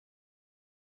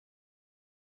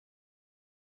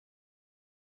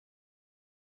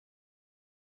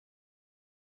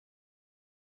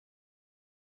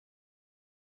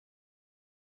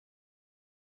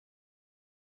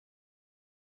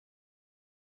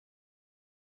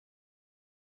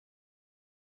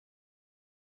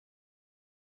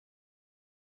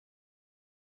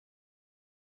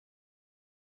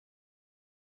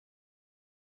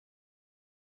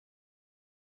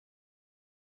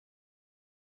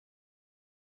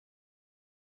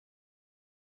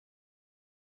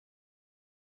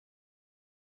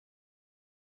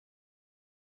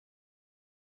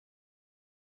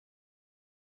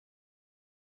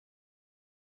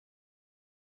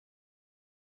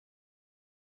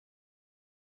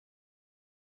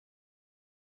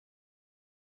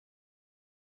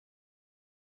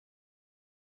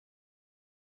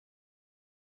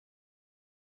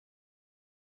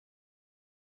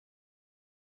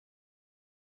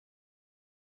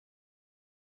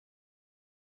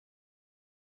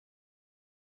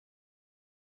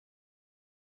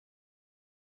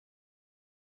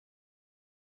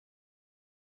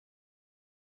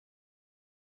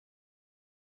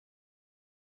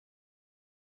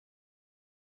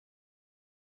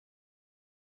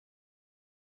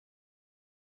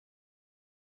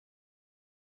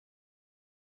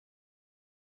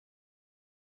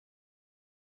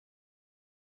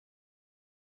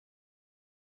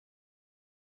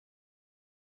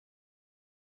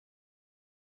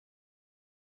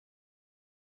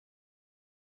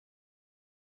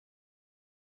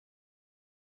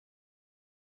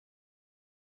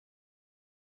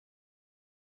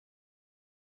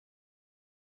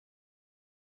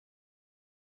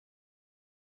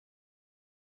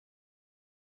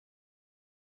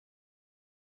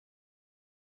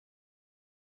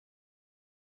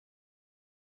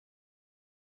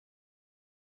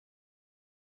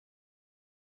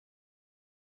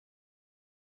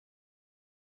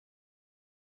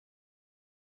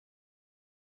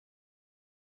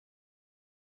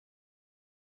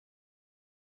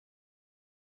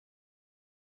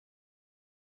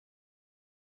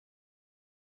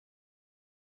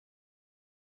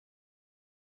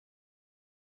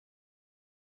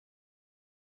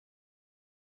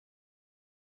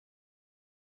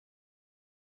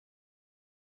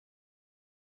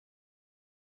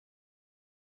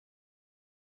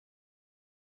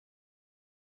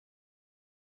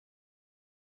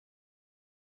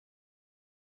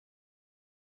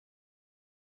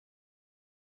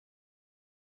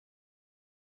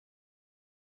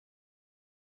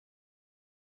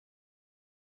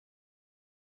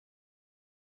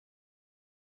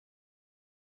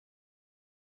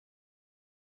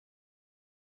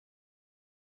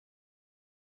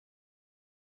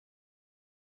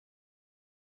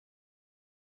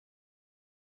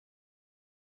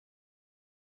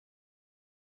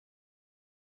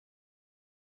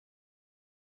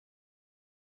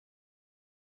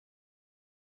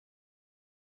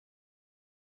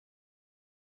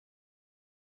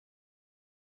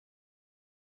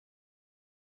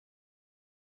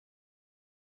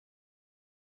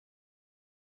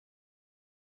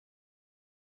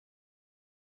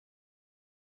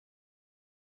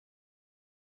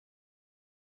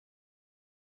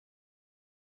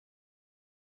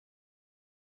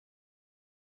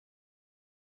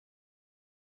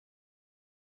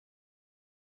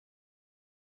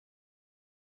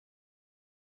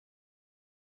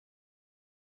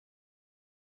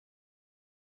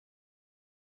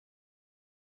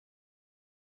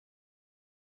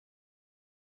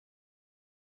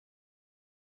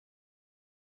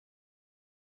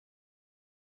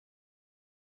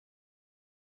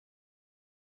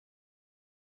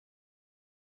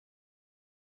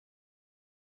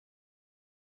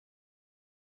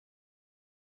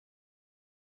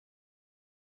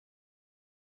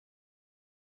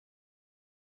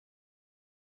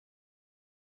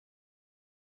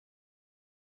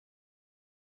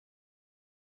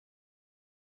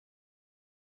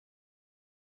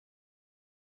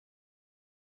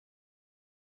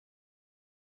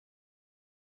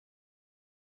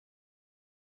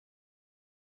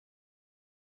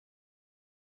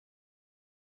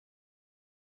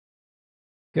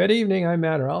Good evening, I'm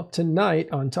Adderall. Tonight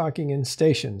on Talking in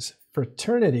Stations,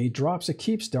 Fraternity drops a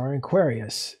Keepstar in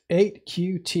Aquarius,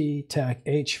 8QT TAC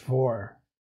H4.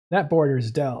 That borders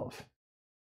Delve.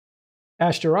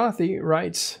 Ashterothi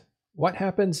writes, what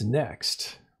happens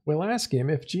next? We'll ask him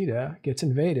if Jita gets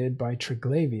invaded by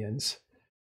Triglavians.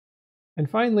 And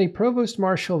finally, Provost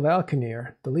Marshal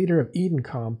Valkenir, the leader of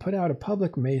Edencom, put out a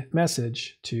public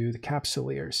message to the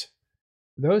Capsuleers.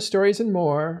 Those stories and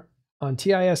more on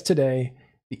TIS Today,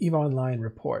 the EVE Online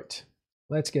report.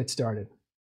 Let's get started.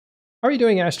 How are you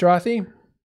doing, Ashterothi?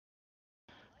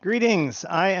 Greetings.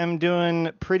 I am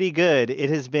doing pretty good. It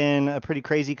has been a pretty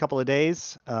crazy couple of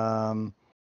days.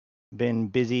 Been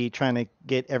busy trying to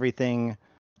get everything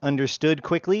understood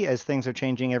quickly as things are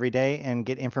changing every day and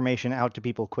get information out to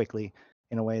people quickly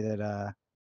in a way that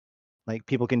like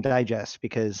people can digest,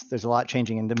 because there's a lot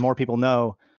changing, and the more people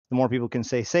know, the more people can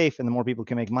stay safe and the more people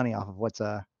can make money off of what's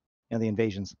the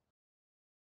invasions.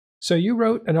 So you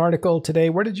wrote an article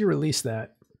today. Where did you release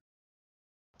that?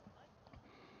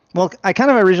 Well, I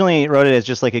kind of originally wrote it as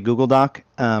just like a Google Doc,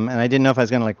 and I didn't know if I was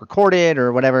going to like record it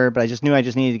or whatever, but I just knew I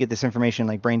just needed to get this information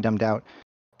like brain dumped out.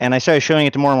 And I started showing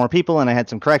it to more and more people, and I had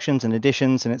some corrections and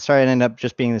additions, and it started to end up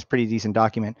just being this pretty decent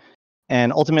document.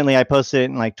 And ultimately, I posted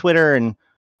it in like Twitter and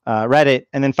Reddit,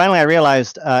 and then finally I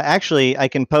realized actually I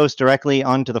can post directly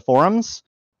onto the forums,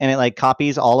 and it like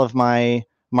copies all of my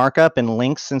markup and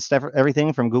links and stuff,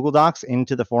 everything from Google Docs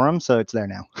into the forum, so it's there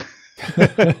now.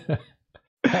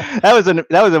 That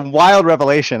was a wild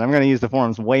revelation. I'm going to use the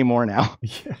forums way more now.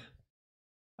 Yeah.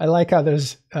 I like how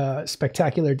those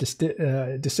spectacular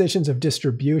decisions of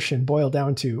distribution boil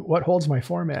down to what holds my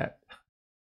format.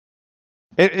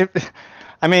 I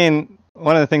mean,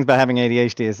 one of the things about having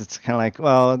ADHD is it's kind of like,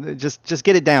 well, just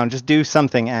get it down, just do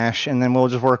something, Ash, and then we'll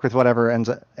just work with whatever ends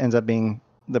up being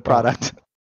the product.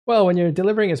 Well, when you're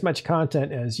delivering as much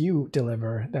content as you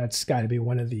deliver, that's got to be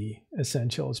one of the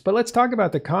essentials. But let's talk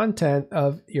about the content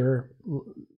of your,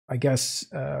 I guess,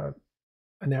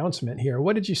 announcement here.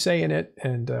 What did you say in it,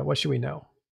 and what should we know?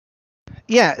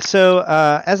 Yeah, so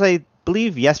as I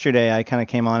believe yesterday, I kind of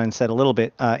came on and said a little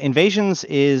bit, Invasions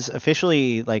is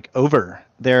officially like over.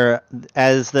 There,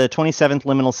 as the 27th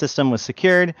liminal system was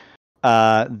secured,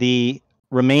 the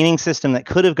remaining system that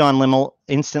could have gone liminal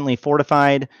instantly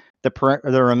fortified.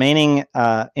 The remaining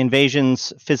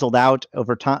invasions fizzled out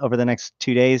over the next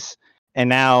 2 days, and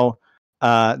now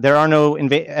there are no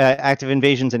active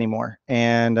invasions anymore.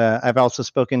 And I've also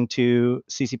spoken to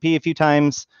CCP a few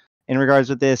times in regards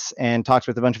with this, and talked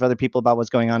with a bunch of other people about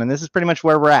what's going on. And this is pretty much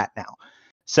where we're at now.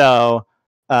 So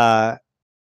the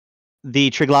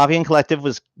Triglavian Collective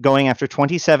was going after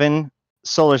 27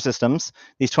 solar systems.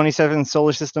 These 27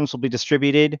 solar systems will be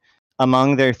distributed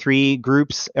among their 3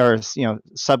 groups, or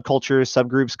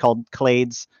subgroups called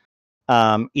clades.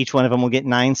 Each one of them will get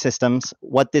 9 systems.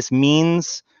 What this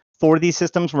means for these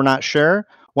systems, we're not sure.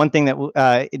 One thing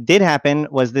that it did happen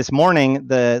was this morning,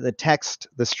 the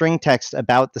string text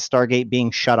about the Stargate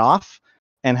being shut off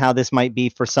and how this might be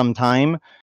for some time,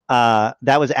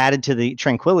 that was added to the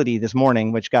Tranquility this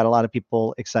morning, which got a lot of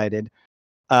people excited.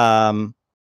 But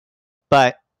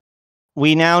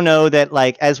we now know that,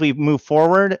 like, as we move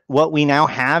forward, what we now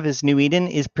have as New Eden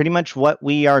is pretty much what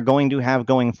we are going to have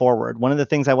going forward. One of the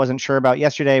things I wasn't sure about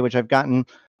yesterday, which I've gotten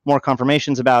more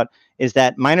confirmations about, is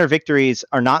that minor victories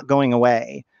are not going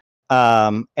away.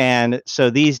 And so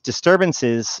these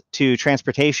disturbances to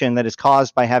transportation that is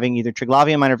caused by having either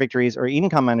Triglavian minor victories or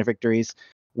Edencom minor victories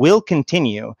will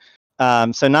continue.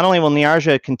 So not only will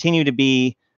Niarja continue to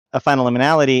be a final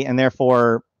liminality, and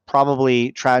therefore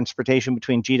probably transportation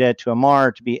between Jita to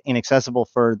Amar to be inaccessible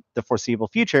for the foreseeable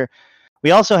future,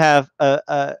 we also have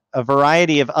a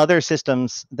variety of other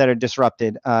systems that are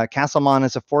disrupted. Castlemon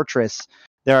is a fortress.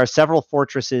 There are several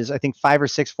fortresses, I think 5 or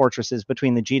 6 fortresses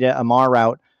between the Jita Amar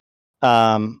route.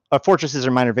 Fortresses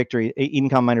are minor victory,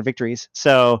 Edencom minor victories.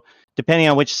 So depending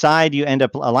on which side you end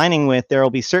up aligning with, there will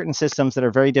be certain systems that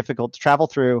are very difficult to travel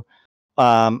through,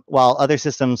 while other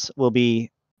systems will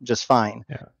be just fine.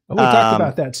 Yeah. Well, we talked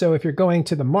about that. So if you're going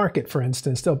to the market, for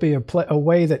instance, there'll be a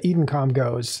way that Edencom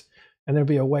goes, and there'll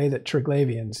be a way that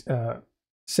Triglavians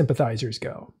sympathizers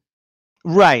go.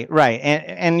 Right.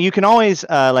 And you can always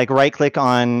like right-click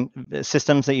on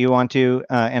systems that you want to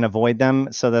and avoid them,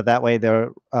 so that way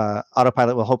the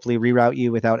autopilot will hopefully reroute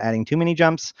you without adding too many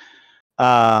jumps.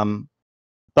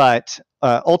 But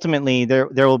ultimately,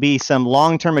 there will be some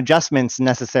long-term adjustments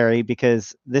necessary,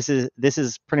 because this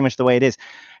is pretty much the way it is.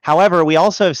 However, we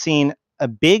also have seen a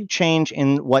big change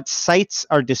in what sites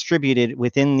are distributed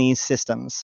within these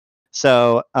systems.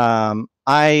 So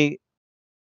I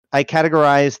I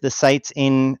categorize the sites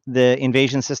in the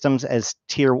invasion systems as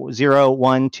tier 0,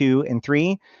 1, 2, and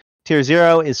 3. Tier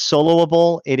 0 is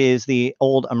soloable. It is the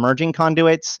old emerging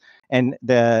conduits, and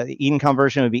the Edencom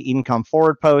version would be Edencom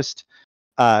forward post.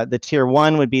 The tier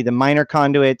 1 would be the minor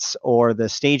conduits or the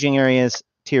staging areas.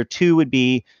 Tier 2 would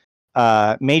be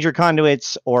major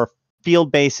conduits or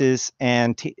field bases,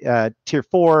 and tier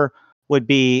 4 would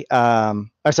be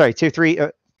tier 3.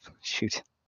 Shoot,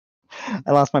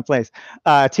 I lost my place.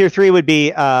 Tier 3 would be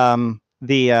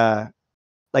the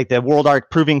World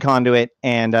Arc proving conduit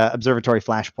and observatory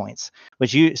flashpoints.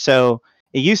 So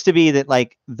it used to be that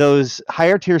like those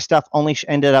higher tier stuff only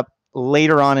ended up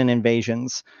later on in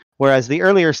invasions, whereas the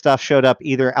earlier stuff showed up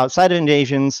either outside of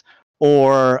invasions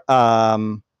or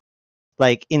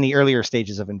like in the earlier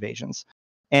stages of invasions.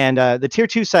 And the tier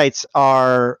 2 sites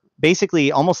are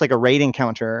basically almost like a raid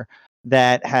encounter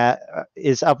that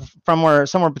is up from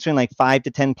somewhere between like 5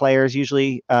 to 10 players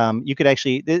usually. You could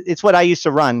actually, it's what I used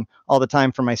to run all the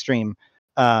time for my stream,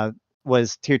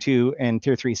 was tier 2 and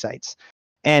tier 3 sites.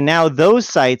 And now those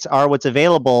sites are what's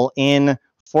available in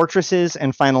fortresses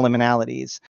and final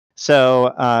liminalities.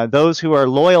 So those who are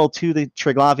loyal to the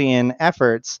Triglavian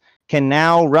efforts can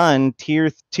now run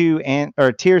tier 2 and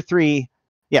tier 3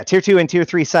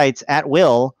 sites at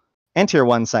will, and tier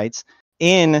 1 sites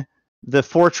in the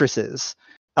fortresses.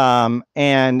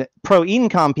 And pro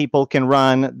Edencom people can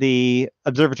run the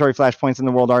observatory flashpoints and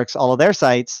the world arcs, all of their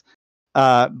sites,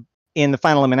 in the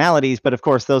final liminalities, but of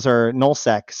course those are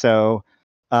nullsec, so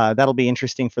that'll be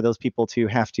interesting for those people to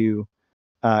have to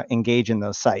engage in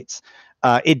those sites.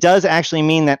 It does actually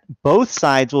mean that both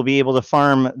sides will be able to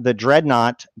farm the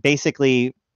Dreadnought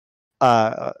basically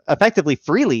effectively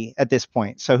freely at this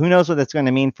point. So who knows what that's going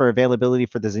to mean for availability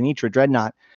for the Zenitra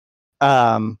Dreadnought.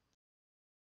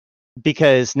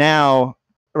 Because now,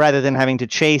 rather than having to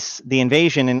chase the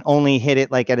invasion and only hit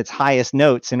it like at its highest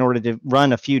notes in order to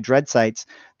run a few dread sites,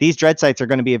 these dread sites are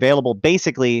going to be available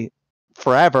basically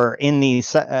forever in these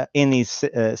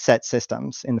set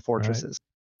systems in the fortresses.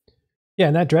 Right. Yeah,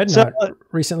 and that Dreadnought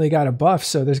recently got a buff,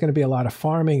 so there's going to be a lot of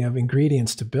farming of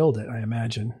ingredients to build it, I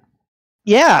imagine.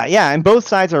 Yeah, and both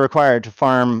sides are required to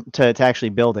farm to actually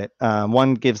build it.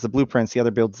 One gives the blueprints, the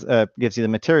other gives you the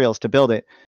materials to build it.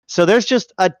 So there's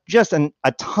just a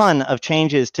ton of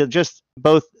changes to just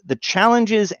both the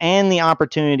challenges and the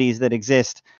opportunities that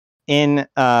exist in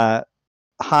high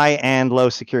and low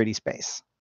security space.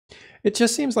 It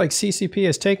just seems like CCP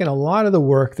has taken a lot of the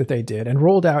work that they did and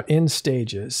rolled out in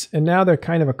stages, and now they're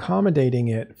kind of accommodating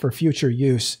it for future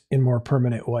use in more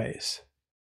permanent ways.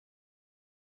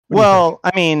 Well,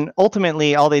 I mean,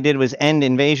 ultimately, all they did was end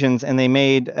invasions, and they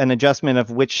made an adjustment of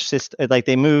which system. Like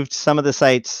they moved some of the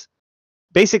sites.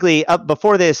 Basically, up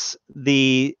before this,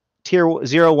 the tier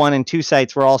 0, 1, and 2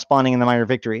 sites were all spawning in the minor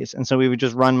victories, and so we would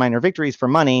just run minor victories for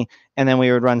money, and then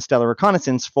we would run stellar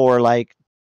reconnaissance for like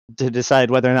to decide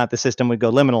whether or not the system would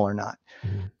go liminal or not.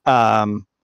 Mm-hmm.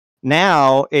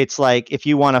 Now it's like if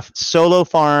you want a solo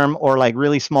farm or like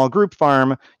really small group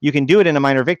farm, you can do it in a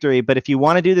minor victory. But if you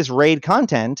want to do this raid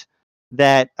content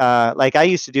that like I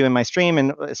used to do in my stream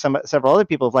and several other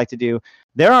people have liked to do,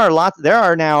 there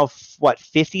are now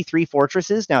 53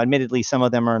 fortresses. Now, admittedly, some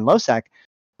of them are in low sec,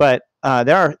 but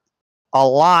there are a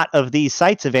lot of these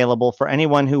sites available for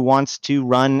anyone who wants to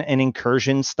run an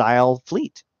incursion style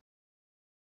fleet.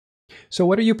 So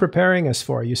what are you preparing us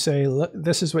for? You say, look,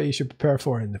 this is what you should prepare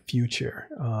for in the future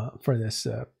for this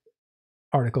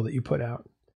article that you put out.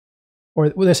 Or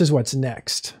this is what's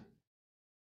next.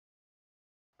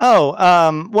 Oh,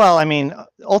 well, I mean,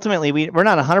 ultimately, we're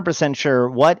not 100% sure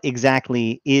what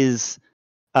exactly is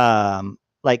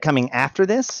like coming after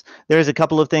this. There's a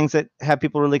couple of things that have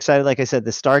people really excited. Like I said,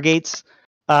 the Stargates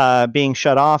being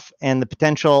shut off and the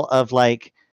potential of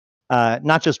like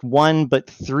not just 1, but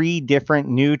 3 different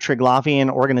new Triglavian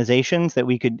organizations that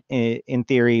we could, in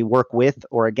theory, work with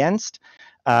or against.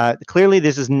 Clearly,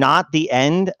 this is not the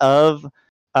end of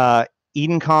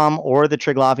Edencom or the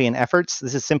Triglavian efforts.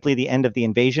 This is simply the end of the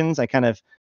invasions. I kind of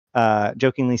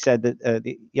jokingly said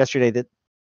that yesterday that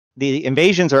the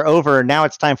invasions are over. Now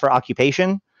it's time for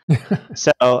occupation.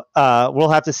 So we'll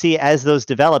have to see as those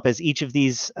develop, as each of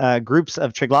these groups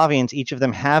of Triglavians, each of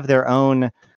them have their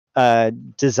own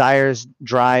desires,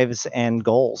 drives, and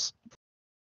goals.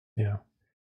 Yeah.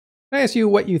 Can I ask you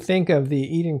what you think of the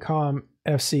Edencom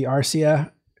FC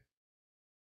Arcia?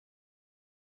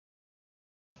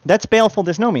 That's baleful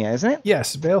dysnomia, isn't it?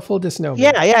 Yes, baleful dysnomia.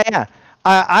 Yeah.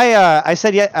 I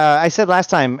said last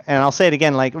time, and I'll say it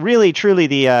again. Like, really, truly,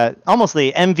 the almost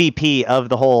the MVP of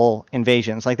the whole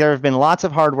invasions. Like, there have been lots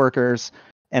of hard workers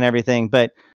and everything,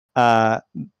 but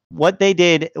what they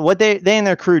and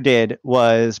their crew did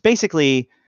was basically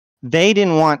they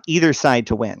didn't want either side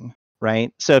to win,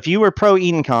 right? So if you were pro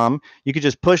Edencom, you could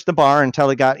just push the bar until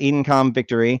it got Edencom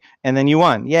victory, and then you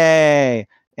won. Yay!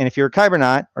 And if you're a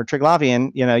Kybernaut or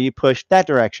Triglavian, you pushed that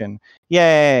direction.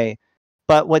 Yay!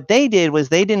 But what they did was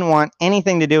they didn't want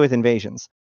anything to do with invasions.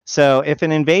 So if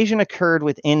an invasion occurred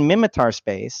within Mimitar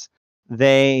space,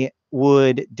 they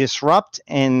would disrupt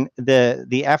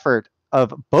the effort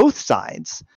of both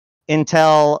sides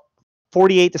until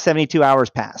 48 to 72 hours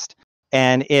passed.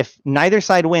 And if neither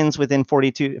side wins within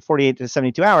 48 to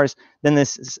 72 hours, then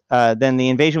then the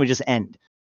invasion would just end.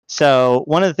 So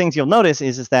one of the things you'll notice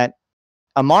is that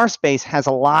Amar space has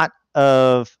a lot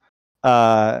of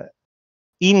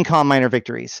Edencom minor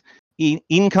victories.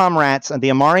 Edencom rats, the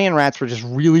Amarian rats were just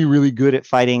really, really good at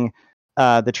fighting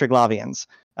the Triglavians.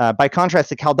 By contrast,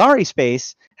 the Caldari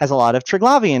space has a lot of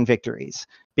Triglavian victories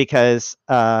because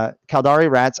Caldari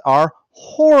rats are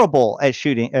horrible at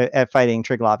fighting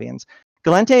Triglavians.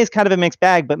 Galente is kind of a mixed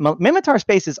bag, but Mimitar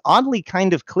space is oddly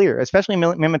kind of clear, especially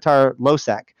Mimitar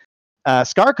Losec.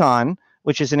 Scarcon,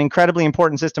 which is an incredibly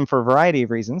important system for a variety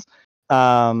of reasons,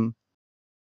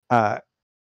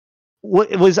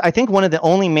 was, I think, one of the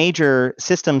only major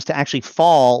systems to actually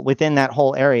fall within that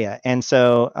whole area. And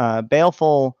so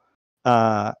Baleful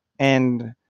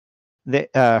and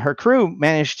her crew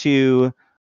managed to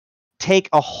take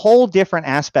a whole different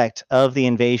aspect of the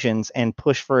invasions and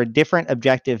push for a different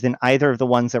objective than either of the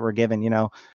ones that were given.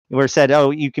 Were said, oh,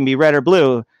 you can be red or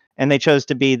blue, and they chose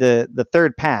to be the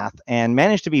third path and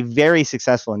managed to be very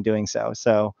successful in doing so.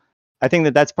 So I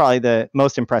think that's probably the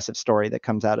most impressive story that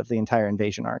comes out of the entire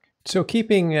invasion arc. So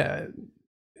keeping her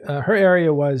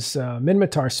area was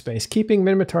Minmatar space, keeping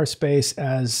Minmatar space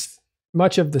as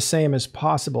much of the same as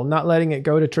possible, not letting it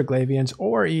go to Triglavians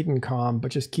or Edencom, but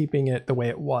just keeping it the way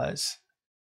it was,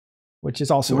 which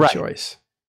is also a choice.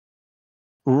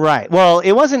 Right. Well,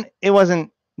 it wasn't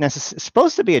necessarily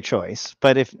supposed to be a choice,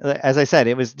 but as I said,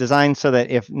 it was designed so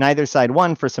that if neither side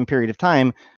won for some period of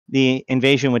time, the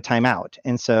invasion would time out.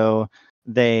 And so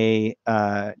they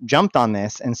jumped on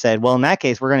this and said, well, in that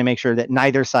case, we're going to make sure that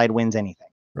neither side wins anything.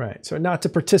 Right. So not to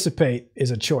participate is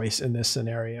a choice in this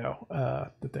scenario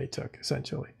that they took,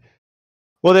 essentially.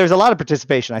 Well, there's a lot of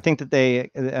participation. I think that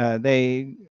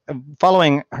they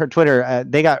following her Twitter,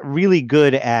 they got really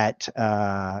good at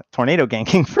tornado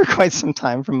ganking for quite some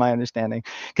time, from my understanding,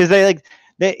 because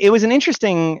it was an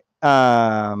interesting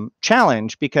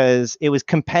challenge because it was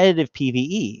competitive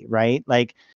PvE, right?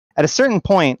 Like at a certain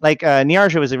point, like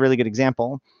Niarja was a really good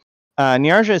example.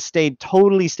 Niarja stayed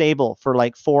totally stable for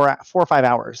like 4 or 5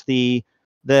 hours. The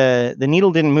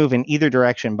needle didn't move in either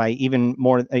direction by even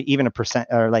a percent,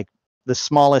 or like the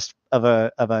smallest of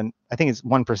a I think it's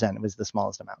 1%. It was the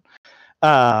smallest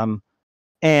amount.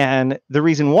 And the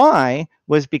reason why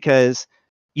was because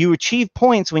you achieved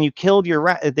points when you killed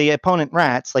the opponent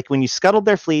rats, like when you scuttled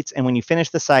their fleets and when you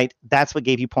finished the site. That's what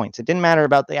gave you points. It didn't matter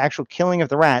about the actual killing of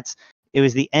the rats. It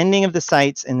was the ending of the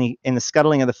sites and the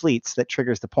scuttling of the fleets that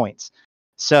triggers the points.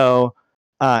 So,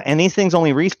 and these things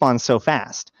only respawn so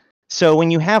fast. So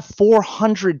when you have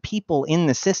 400 people in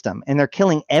the system and they're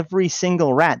killing every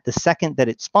single rat the second that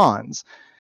it spawns,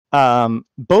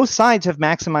 both sides have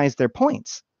maximized their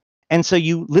points. And so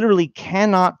you literally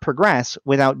cannot progress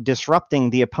without disrupting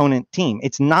the opponent team.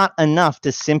 It's not enough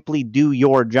to simply do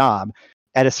your job.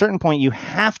 At a certain point, you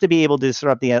have to be able to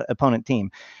disrupt the opponent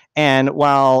team. And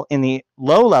while in the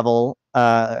low level,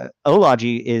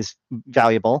 O-Logi is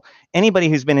valuable, anybody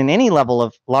who's been in any level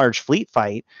of large fleet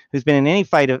fight, who's been in any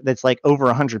fight that's like over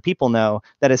 100 people, know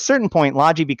that at a certain point,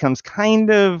 Logi becomes kind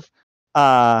of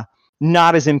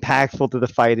not as impactful to the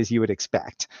fight as you would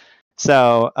expect.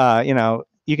 So,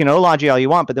 you can O-Logi all you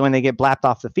want, but then when they get blapped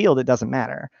off the field, it doesn't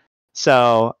matter.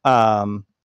 So,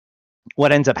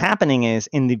 what ends up happening is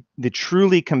in the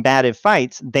truly combative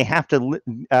fights, they have to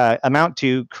amount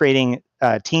to creating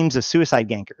teams of suicide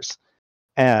gankers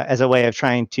as a way of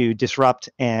trying to disrupt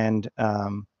and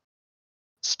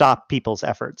stop people's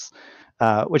efforts,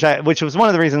 which was one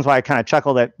of the reasons why I kind of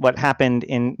chuckled at what happened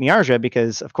in Niarja,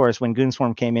 because, of course, when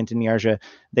Goonswarm came into Niarja,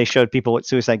 they showed people what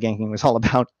suicide ganking was all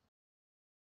about.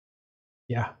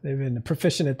 Yeah, they've been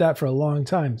proficient at that for a long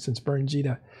time, since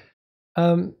Bernjita.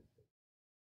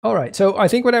 All right, so I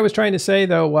think what I was trying to say,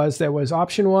 though, was there was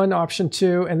option 1, option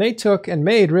 2, and they took and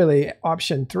made really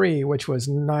option 3, which was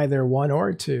neither 1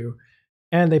 or 2,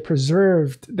 and they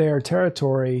preserved their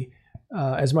territory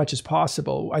as much as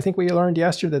possible. I think we learned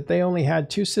yesterday that they only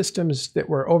had 2 systems that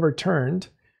were overturned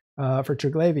for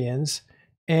Triglavians,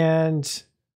 and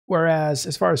whereas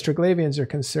as far as Triglavians are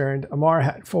concerned, Amar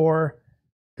had 4,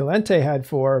 Galente had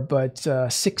 4, but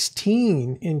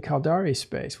 16 in Caldari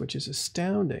space, which is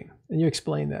astounding. And you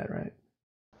explained that, right?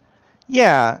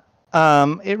 Yeah.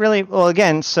 It really, well,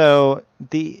 again, so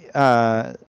the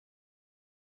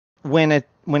when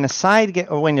a side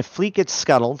or when a fleet gets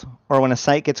scuttled or when a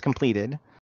site gets completed,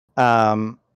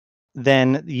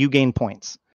 then you gain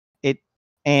points.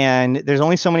 And there's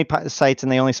only so many sites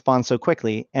and they only spawn so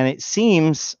quickly. And it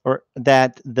seems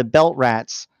that the belt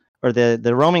rats or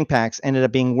the roaming packs ended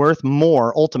up being worth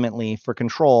more ultimately for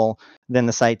control than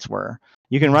the sites were.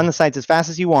 You can run the sites as fast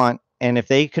as you want, and if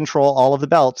they control all of the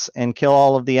belts and kill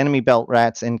all of the enemy belt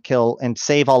rats and kill and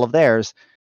save all of theirs,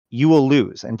 you will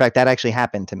lose. In fact, that actually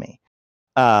happened to me.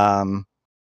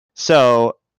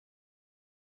 So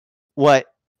what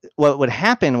would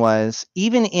happen was,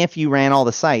 even if you ran all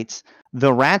the sites,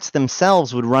 the rats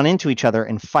themselves would run into each other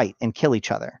and fight and kill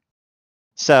each other.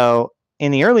 So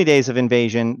in the early days of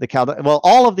Invasion,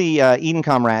 all of the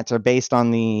Edencom rats are based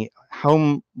on the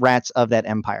home rats of that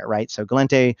empire, right? So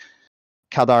Galente,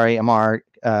 Caldari, Amar,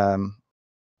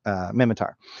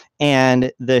 Mimitar.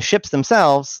 And the ships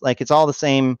themselves, like, it's all the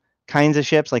same kinds of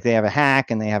ships. Like, they have a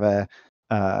hack and they have a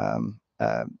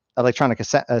electronic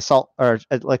assault or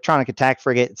electronic attack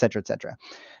frigate, etc., etc.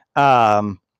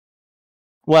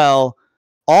 Well,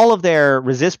 all of their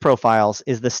resist profiles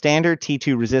is the standard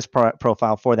T2 resist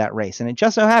profile for that race. And it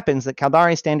just so happens that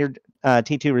Caldari's standard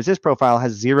T2 resist profile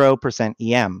has 0%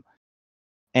 EM.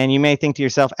 And you may think to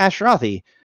yourself, Ashterothi,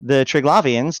 the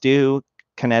Triglavians do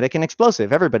kinetic and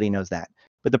explosive. Everybody knows that.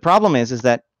 But the problem is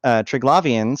that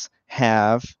Triglavians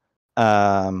have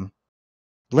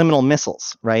liminal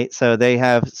missiles, right? So they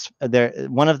have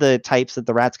one of the types that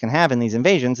the rats can have in these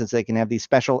invasions is they can have these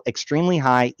special extremely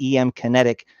high EM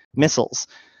kinetic missiles.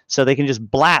 So they can just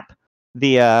blap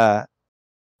the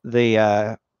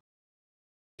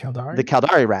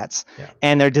Caldari rats. Yeah.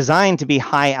 And they're designed to be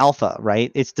high alpha,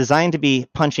 right? It's designed to be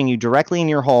punching you directly in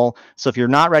your hull. So if you're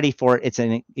not ready for it, it's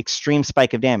an extreme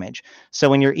spike of damage. So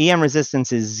when your EM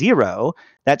resistance is 0,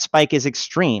 that spike is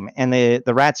extreme, and the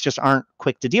rats just aren't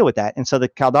quick to deal with that. And so the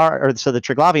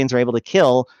Triglavians are able to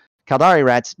kill Caldari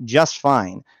rats just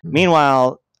fine. Mm-hmm.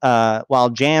 Meanwhile, while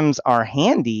jams are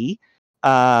handy,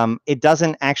 it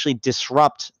doesn't actually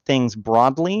disrupt things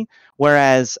broadly,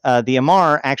 whereas the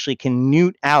Amar actually can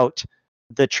newt out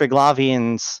the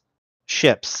Triglavians'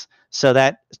 ships. So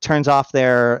that turns off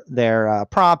their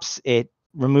props. It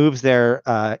removes their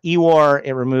EWAR.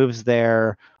 It removes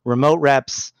their remote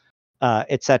reps,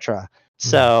 etc.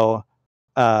 So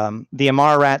the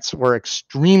Amar rats were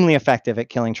extremely effective at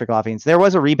killing Triglavians. There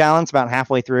was a rebalance about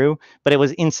halfway through, but it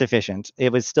was insufficient.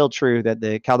 It was still true that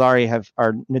the Caldari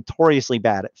are notoriously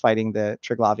bad at fighting the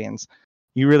Triglavians.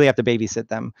 You really have to babysit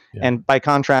them. Yeah. And by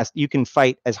contrast, you can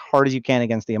fight as hard as you can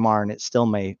against the Amar, and it still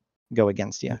may go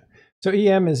against you. So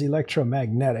EM is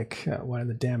electromagnetic, one of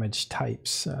the damage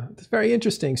types. It's very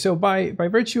interesting. So by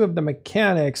virtue of the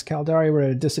mechanics, Caldari were at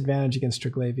a disadvantage against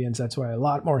Triglavians. That's why a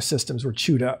lot more systems were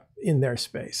chewed up in their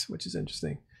space, which is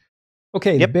interesting.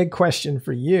 Okay, The big question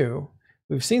for you.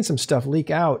 We've seen some stuff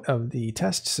leak out of the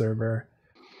test server.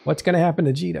 What's going to happen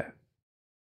to Jita?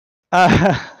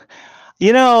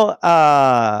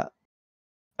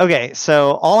 Okay,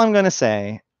 so all I'm going to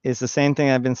say is the same thing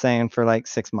I've been saying for like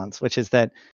 6 months, which is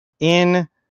that in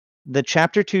the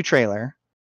Chapter 2 trailer,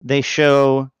 they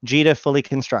show Jita fully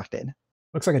constructed.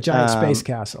 Looks like a giant space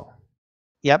castle.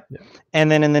 Yep. Yeah. And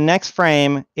then in the next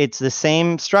frame, it's the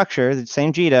same structure, the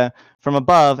same Jita from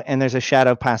above, and there's a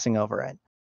shadow passing over it.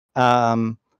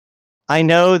 I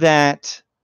know that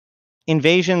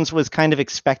Invasions was kind of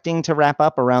expecting to wrap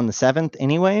up around the 7th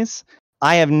anyways.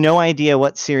 I have no idea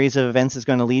what series of events is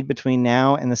going to lead between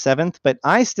now and the 7th, but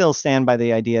I still stand by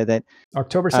the idea that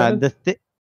October 7th?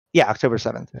 October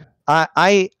 7th. Yeah.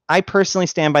 I personally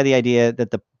stand by the idea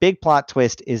that the big plot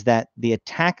twist is that the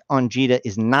attack on Jita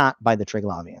is not by the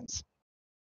Triglavians.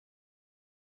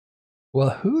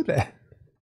 Well, who then?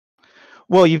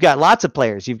 Well, you've got lots of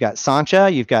players. You've got Sancha.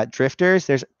 You've got drifters.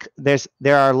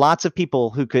 There are lots of people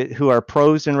who are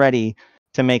pros and ready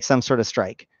to make some sort of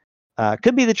strike.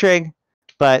 Could be the Trig,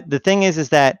 but the thing is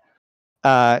that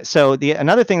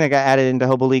another thing that got added into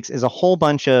Hobo Leaks is a whole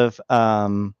bunch of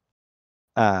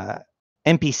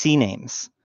NPC names.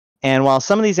 And while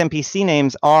some of these NPC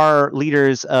names are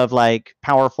leaders of like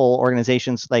powerful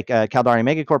organizations like Caldari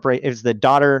Megacorporation, is the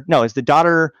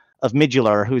daughter of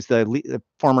Midular, who's the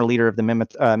former leader of the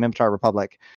Mimitar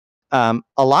Republic. A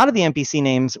lot of the NPC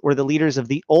names were the leaders of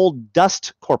the old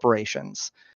Dust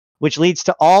corporations, which leads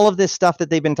to all of this stuff that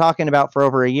they've been talking about for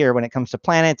over a year when it comes to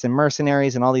planets and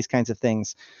mercenaries and all these kinds of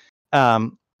things,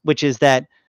 which is that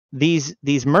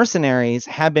these mercenaries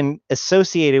have been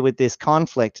associated with this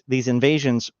conflict, these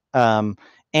invasions,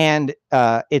 and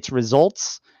its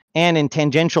results, and in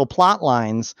tangential plot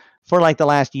lines for like the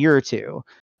last year or two,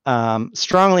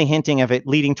 strongly hinting of it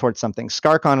leading towards something.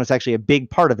 Scarcon was actually a big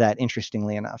part of that,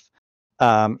 interestingly enough.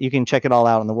 You can check it all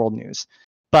out on the World News.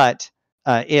 But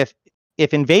if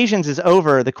Invasions is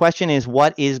over, the question is,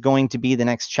 what is going to be the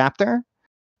next chapter?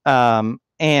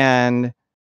 And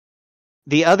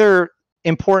the other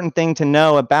important thing to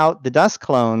know about the Dust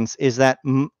Clones is that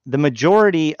the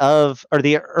majority of, or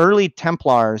the early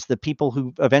Templars, the people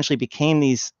who eventually became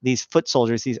these foot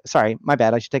soldiers, sorry, my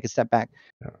bad, I should take a step back.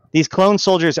 Yeah. These clone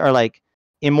soldiers are like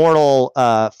immortal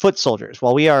foot soldiers.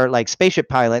 While we are like spaceship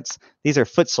pilots, these are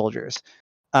foot soldiers.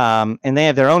 And they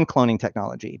have their own cloning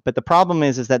technology. But the problem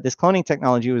is that this cloning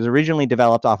technology was originally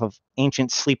developed off of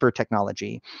ancient sleeper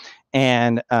technology.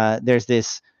 And there's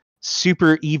this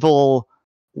super evil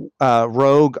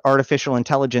rogue artificial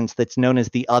intelligence that's known as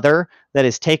the Other that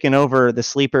has taken over the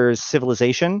sleepers'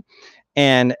 civilization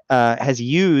and has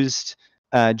used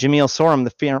Jamil Sorum,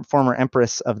 the former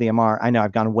empress of the Amar. I know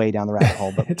I've gone way down the rabbit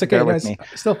hole, but it's okay, bear guys. with me.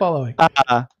 Still following.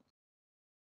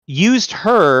 Used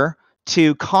her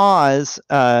to cause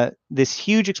this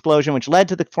huge explosion, which led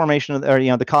to the formation of,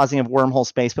 the causing of wormhole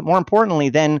space. But more importantly,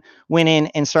 then went in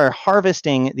and started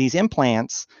harvesting these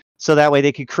implants so that way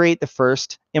they could create the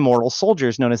first immortal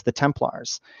soldiers known as the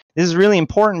Templars. This is really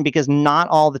important because not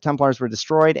all the Templars were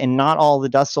destroyed, and not all the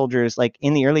Dust Soldiers, like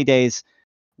in the early days,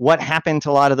 what happened to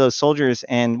a lot of those soldiers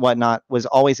and whatnot was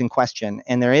always in question.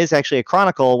 And there is actually a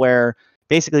chronicle where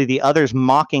basically the Other's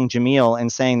mocking Jamil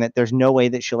and saying that there's no way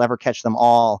that she'll ever catch them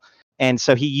all. And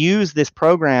so he used this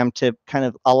program to kind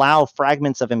of allow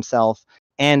fragments of himself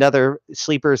and other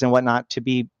sleepers and whatnot to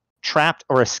be trapped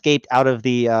or escaped out of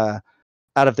the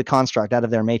construct, out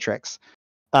of their matrix.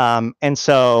 And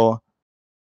so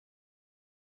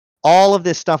all of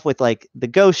this stuff with like the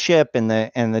ghost ship and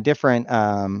the different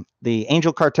the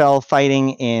Angel Cartel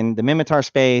fighting in the Mimitar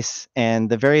space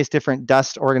and the various different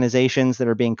Dust organizations that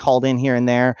are being called in here and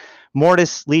there.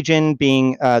 Mortis Legion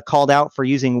being called out for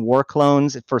using war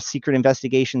clones for secret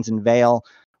investigations in Vale,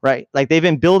 right? Like they've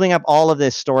been building up all of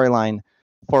this storyline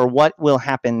for what will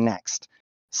happen next.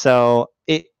 So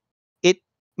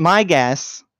my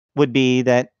guess would be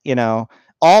that,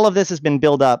 all of this has been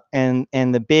built up, and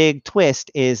the big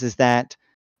twist is that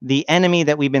the enemy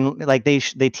that we've been like, they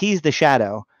tease the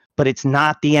shadow, but it's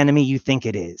not the enemy you think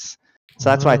it is. So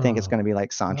that's why I think it's going to be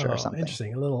like Sancha or something.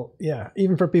 Interesting. A little, yeah.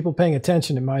 Even for people paying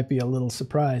attention, it might be a little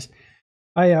surprise.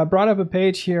 I brought up a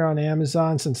page here on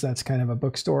Amazon, since that's kind of a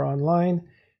bookstore online,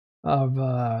 of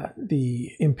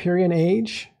the Empyrean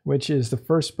Age, which is the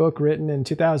first book written in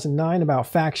 2009 about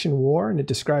faction war, and it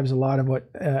describes a lot of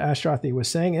what Ashterothi was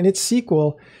saying. And its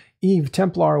sequel, Eve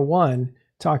Templar 1,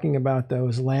 talking about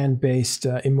those land-based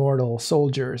immortal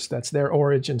soldiers. That's their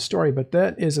origin story, but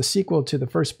that is a sequel to the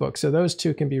first book. So those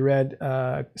two can be read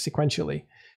sequentially.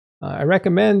 I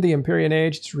recommend the Empyrean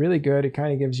Age. It's really good. It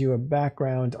kind of gives you a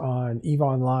background on EVE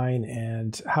Online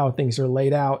and how things are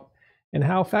laid out and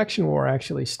how faction war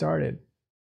actually started.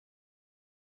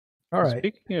 All right.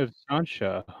 Speaking of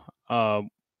Sancha,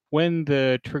 when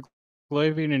the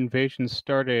Triglavian invasion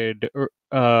started,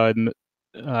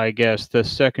 I guess the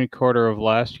second quarter of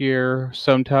last year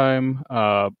sometime,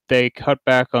 they cut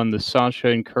back on the Sancha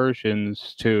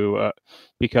incursions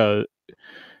because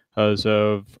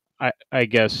of, I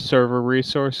guess, server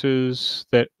resources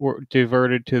that were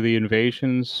diverted to the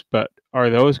invasions. But are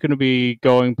those going to be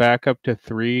going back up to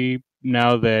 3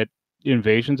 now that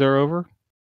invasions are over?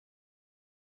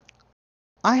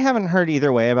 I haven't heard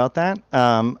either way about that.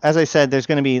 As I said, there's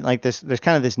going to be like this. There's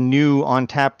kind of this new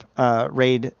on-tap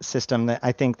raid system that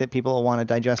I think that people will want to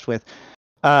digest with.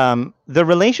 The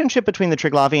relationship between the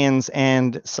Triglavians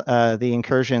and the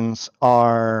incursions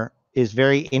is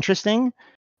very interesting,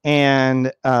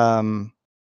 and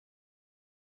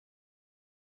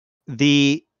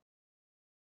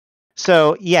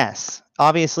so yes,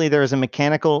 obviously there's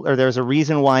a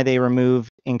reason why they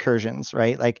removed incursions,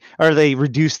 right? Like, or they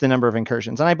reduced the number of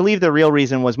incursions. And I believe the real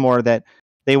reason was more that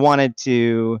they wanted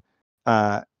to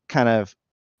kind of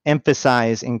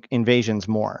emphasize invasions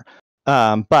more.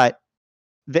 But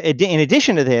in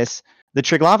addition to this, the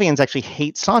Triglavians actually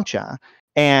hate Sancha.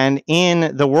 And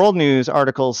in the World News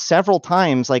articles, several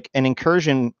times, like an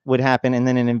incursion would happen and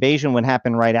then an invasion would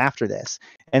happen right after this.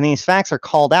 And these facts are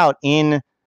called out in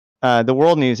the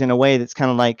World News in a way that's kind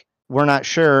of like, we're not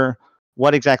sure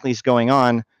what exactly is going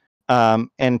on.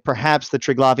 And perhaps some of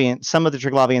the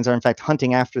Triglavians are in fact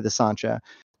hunting after the Sancha.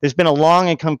 There's been a long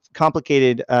and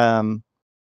complicated, kind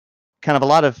of a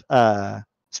lot of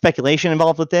speculation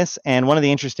involved with this. And one of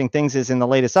the interesting things is in the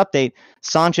latest update,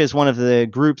 Sancha is one of the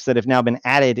groups that have now been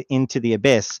added into the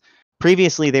Abyss.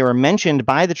 Previously, they were mentioned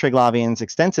by the Triglavians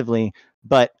extensively,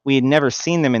 but we had never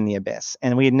seen them in the Abyss,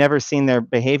 and we had never seen their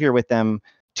behavior with them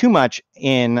too much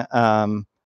in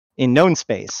known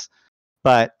space.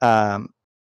 But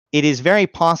it is very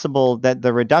possible that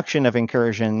the reduction of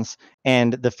incursions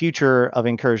and the future of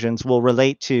incursions will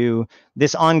relate to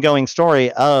this ongoing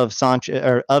story of Sancha,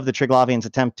 or of the Triglavians'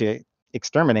 attempt to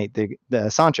exterminate the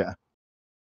Sancha.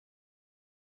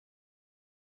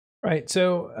 Right.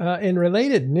 So, in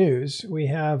related news, we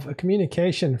have a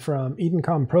communication from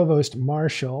Edencom Provost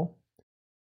Marshall,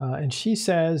 and she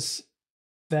says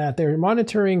that they're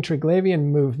monitoring Triglavian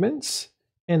movements,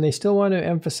 and they still want to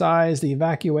emphasize the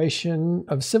evacuation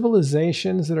of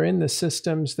civilizations that are in the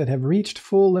systems that have reached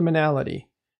full liminality.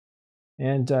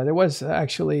 And there was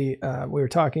actually, we were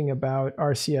talking about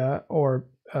Arcia, or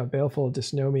Baleful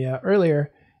Dysnomia,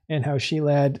 earlier, and how she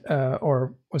led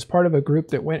or was part of a group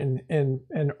that went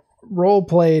and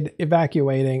role-played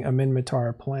evacuating a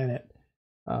Minmatar planet.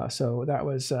 So that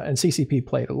was, and CCP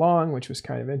played along, which was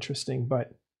kind of interesting,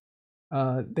 but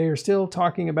they are still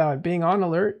talking about being on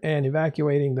alert and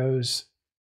evacuating those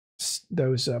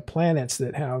planets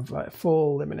that have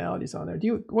full liminalities on there.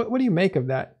 What do you make of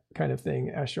that kind of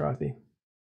thing, Ashterothi?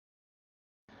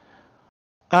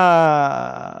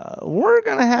 We're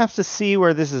gonna have to see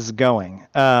where this is going,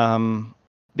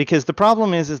 because the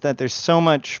problem is that there's so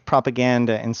much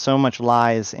propaganda and so much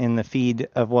lies in the feed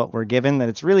of what we're given that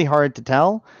it's really hard to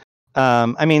tell.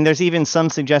 I mean, there's even some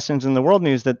suggestions in the world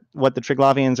news that what the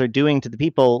Triglavians are doing to the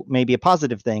people may be a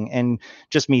positive thing, and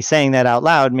just me saying that out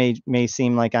loud may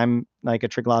seem like I'm like a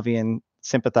Triglavian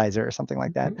sympathizer or something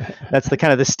like that. That's the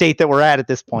kind of the state that we're at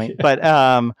this point.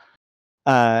 Yeah.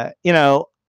 But you know,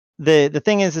 the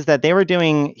thing is that they were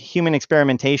doing human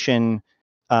experimentation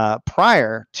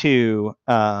prior to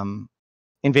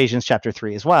Invasions Chapter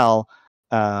 3 as well.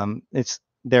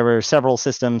 There were several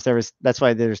systems. That's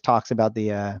why there's talks about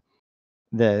the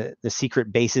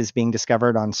secret bases being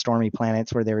discovered on stormy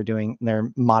planets where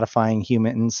they're modifying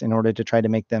humans in order to try to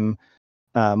make them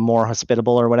more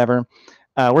hospitable or whatever.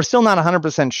 We're still not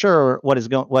 100% sure what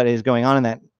is going on in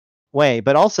that way,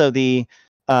 but also the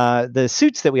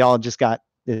suits that we all just got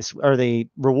are the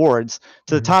rewards.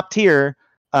 So the top tier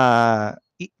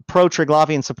pro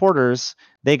Triglavian supporters,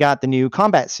 they got the new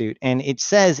combat suit, and it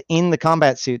says in the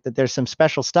combat suit that there's some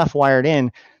special stuff wired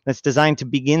in that's designed to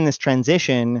begin this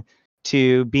transition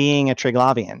to being a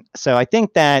Triglavian. So I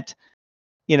think that,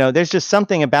 you know, there's just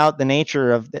something about the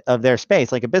nature of their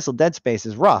space. Like Abyssal Dead Space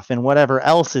is rough, and whatever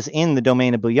else is in the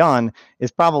domain of Bouillon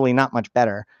is probably not much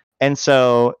better. And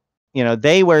so, you know,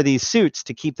 they wear these suits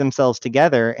to keep themselves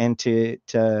together and to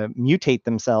mutate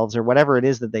themselves or whatever it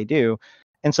is that they do.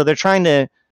 And so they're trying to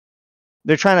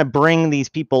bring these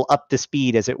people up to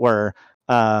speed, as it were,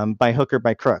 by hook or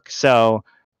by crook. So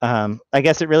I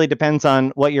guess it really depends on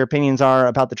what your opinions are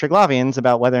about the Triglavians,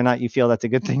 about whether or not you feel that's a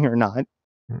good thing or not.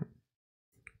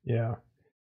 Yeah.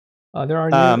 There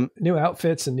are new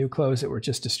outfits and new clothes that were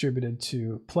just distributed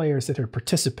to players that have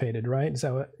participated, right? Is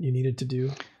that what you needed to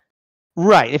do?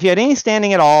 Right. If you had any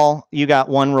standing at all, you got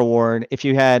one reward. If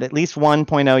you had at least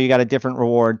 1.0, you got a different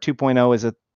reward. 2.0 is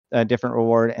a different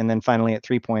reward. And then finally at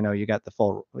 3.0, you got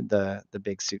the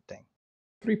big suit thing.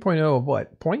 3.0 of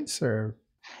what? Points or?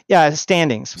 Yeah,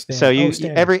 standings. So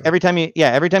every time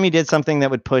you did something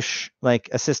that would push like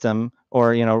a system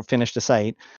or, you know, finished a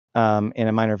site in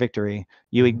a minor victory,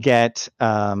 you would get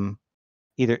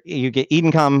either you get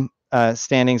Edencom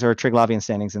standings or Triglavian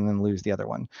standings, and then lose the other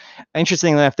one.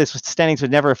 Interestingly enough, this standings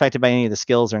was never affected by any of the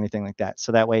skills or anything like that.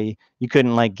 So that way you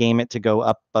couldn't like game it to go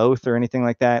up both or anything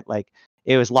like that. Like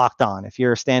it was locked on. If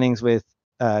your standings with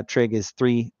Trig is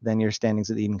 3, then your standings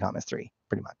with Edencom is 3,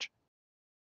 pretty much.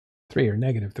 3 or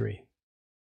 -3?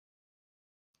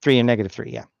 3 and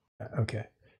 -3, yeah. Okay.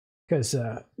 Because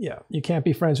you can't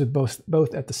be friends with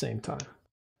both at the same time.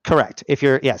 Correct.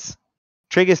 Yes.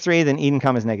 Trig is 3, then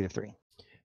Edencom is -3.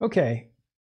 Okay.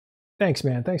 Thanks,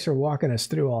 man. Thanks for walking us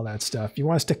through all that stuff. If you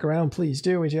want to stick around, please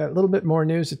do. We got a little bit more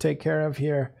news to take care of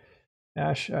here,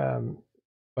 Ash.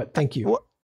 But thank you.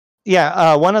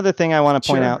 One other thing I want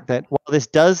to point out, that while this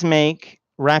does make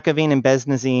Rakavine and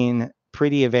Besnazine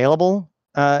pretty available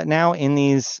now in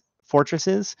these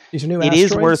fortresses, these are new asteroids? It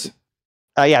is worth.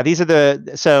 These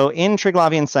are so in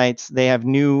Triglavian sites, they have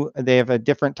a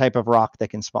different type of rock that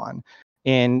can spawn.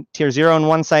 In tier 0 and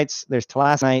 1 sites, there's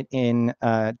Telasnite. In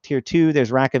tier 2, there's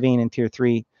Rakavine. In tier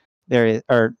 3,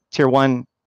 or tier 1,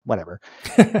 whatever.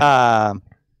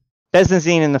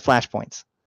 Besnazine and the flashpoints.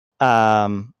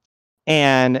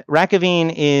 And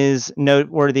Rakavine is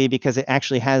noteworthy because it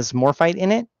actually has morphite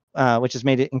in it, which has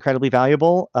made it incredibly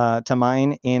valuable to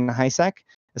mine in HiSec,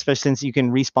 especially since you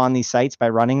can respawn these sites by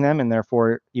running them, and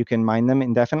therefore you can mine them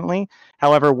indefinitely.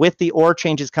 However, with the ore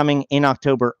changes coming in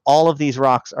October, all of these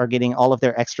rocks are getting all of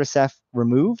their extra Ceph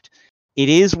removed. It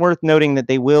is worth noting that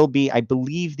they will be, I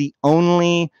believe, the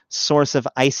only source of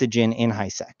isogen in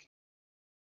HiSec.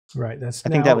 Right. I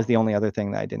think that was the only other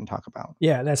thing that I didn't talk about.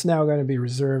 Yeah, that's now going to be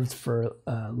reserved for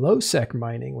low sec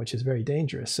mining, which is very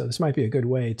dangerous. So this might be a good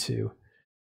way to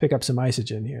pick up some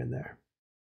isogen here and there.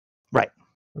 Right.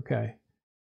 Okay.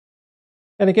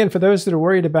 And again, for those that are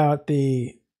worried about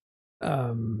the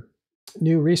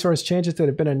new resource changes that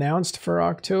have been announced for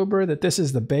October, that this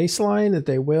is the baseline, that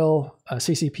they will,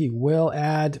 CCP will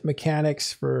add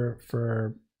mechanics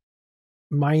for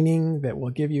mining that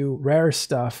will give you rare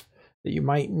stuff that you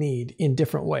might need in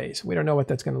different ways. We don't know what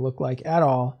that's going to look like at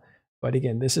all. But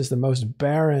again, this is the most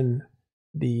barren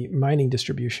the mining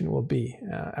distribution will be.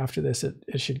 After this,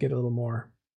 it should get a little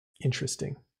more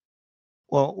interesting.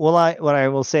 Well, what I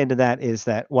will say to that is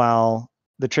that while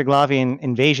the Triglavian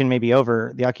invasion may be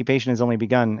over, the occupation has only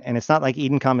begun. And it's not like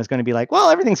Edencom is going to be like,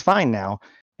 well, everything's fine now.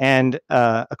 And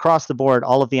across the board,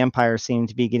 all of the empires seem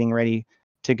to be getting ready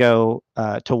to go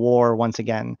to war once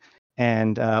again.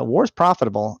 And war is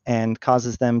profitable and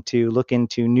causes them to look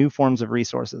into new forms of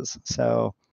resources.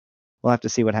 So we'll have to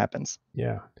see what happens.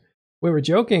 Yeah. We were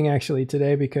joking actually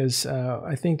today because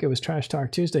I think it was Trash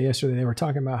Talk Tuesday yesterday. They were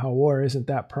talking about how war isn't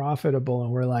that profitable.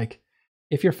 And we're like,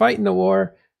 if you're fighting the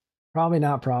war, probably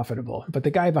not profitable. But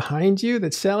the guy behind you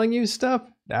that's selling you stuff,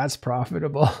 that's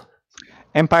profitable.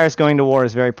 Empires going to war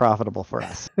is very profitable for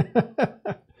us.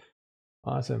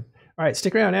 Awesome. All right,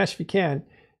 stick around, Ash, if you can.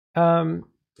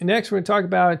 Next, we're going to talk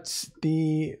about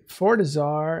the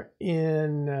Fortizar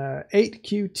in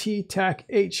 8QT TAC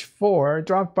H4,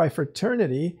 dropped by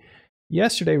Fraternity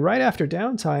yesterday, right after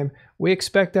downtime. We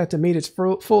expect that to meet its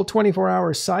full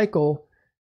 24-hour cycle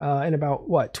in about,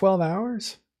 what, 12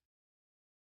 hours?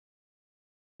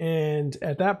 And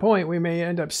at that point, we may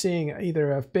end up seeing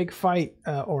either a big fight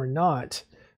or not.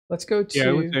 Let's go to... Yeah,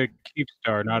 it was a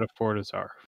Keepstar, not a Fortizar.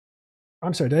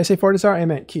 I'm sorry, did I say Fortizar? I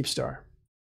meant Keepstar.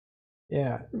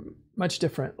 Yeah, much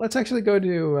different. Let's actually go to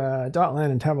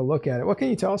Dotland and have a look at it. What can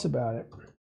you tell us about it?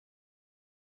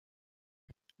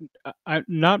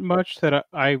 Not much that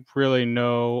I really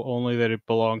know, only that it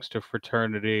belongs to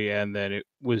Fraternity and that it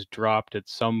was dropped at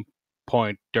some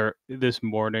point this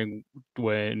morning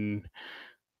during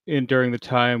the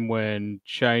time when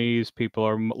Chinese people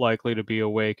are likely to be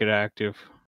awake and active.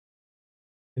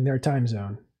 In their time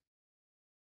zone.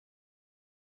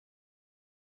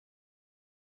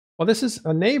 Well, this is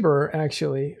a neighbor,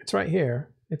 actually. It's right here.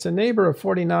 It's a neighbor of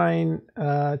 49.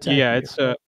 Yeah,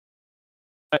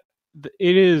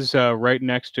 it is right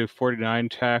next to 49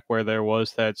 TAC, where there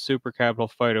was that super capital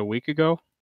fight a week ago.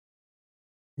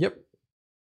 Yep.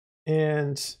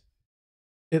 And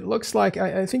it looks like,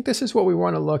 I think this is what we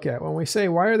want to look at. When we say,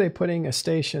 why are they putting a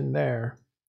station there?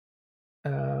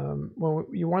 Well,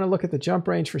 you want to look at the jump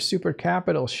range for super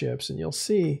capital ships, and you'll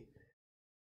see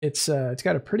it's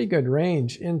got a pretty good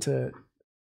range into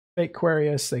Fake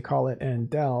Aquarius, they call it, and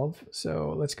Delve.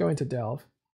 So let's go into Delve.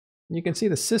 You can see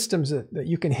the systems that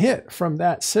you can hit from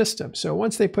that system. So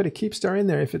once they put a Keepstar in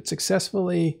there, if it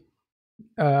successfully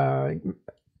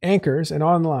anchors and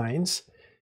onlines,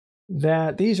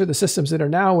 that these are the systems that are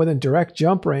now within direct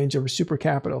jump range of a super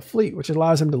capital fleet, which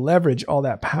allows them to leverage all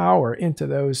that power into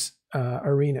those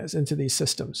arenas, into these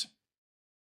systems.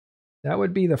 That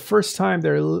would be the first time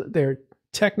they're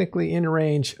technically in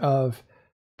range of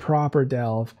proper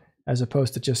Delve, as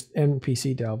opposed to just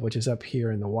NPC Delve, which is up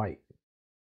here in the white.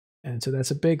 And so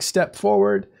that's a big step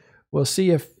forward. We'll see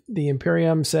if the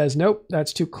Imperium says, nope,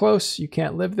 that's too close. You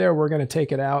can't live there. We're going to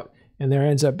take it out. And there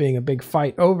ends up being a big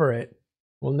fight over it.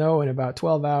 We'll know in about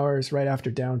 12 hours right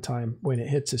after downtime when it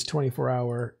hits its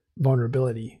 24-hour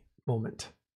vulnerability moment.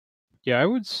 Yeah, I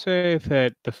would say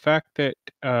that the fact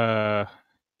that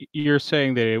you're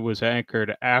saying that it was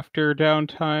anchored after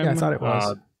downtime. Yeah, I thought it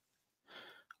was.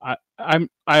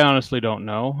 I honestly don't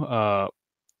know,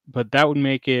 but that would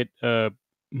make it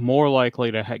more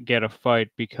likely to get a fight,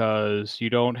 because you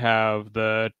don't have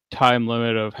the time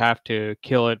limit of have to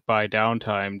kill it by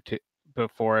downtime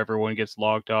before everyone gets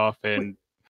logged off. And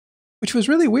which was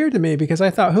really weird to me, because I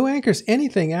thought, who anchors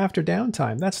anything after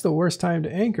downtime? That's the worst time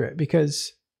to anchor it,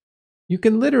 because you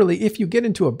can literally, if you get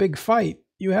into a big fight,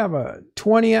 you have a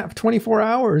 24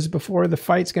 hours before the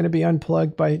fight's going to be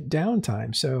unplugged by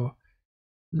downtime. So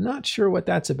I'm not sure what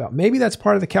that's about. Maybe that's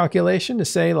part of the calculation to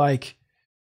say, like,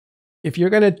 if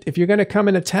you're gonna come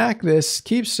and attack this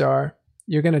Keepstar,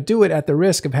 you're going to do it at the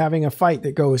risk of having a fight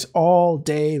that goes all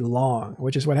day long,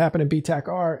 which is what happened in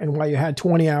BTAC-R and why you had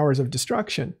 20 hours of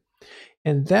destruction.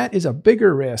 And that is a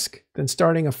bigger risk than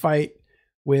starting a fight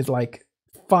with like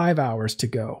 5 hours to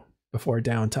go before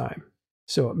downtime.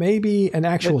 So it may be an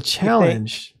actual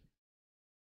challenge.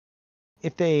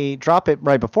 If they drop it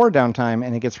right before downtime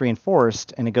and it gets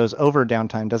reinforced and it goes over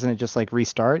downtime, doesn't it just like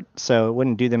restart? So it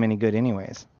wouldn't do them any good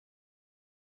anyways.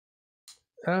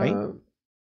 Right? I mean,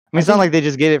 it's not like they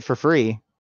just get it for free.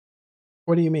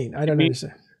 What do you mean? I don't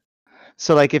understand.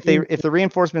 So like if the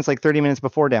reinforcement's like 30 minutes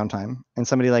before downtime and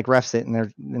somebody like refs it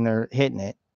and they're hitting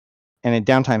it and then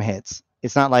downtime hits,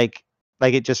 it's not like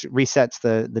it just resets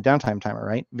the downtime timer,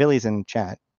 right? Vily's in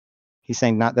chat. He's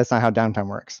saying that's not how downtime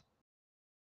works.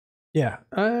 Yeah,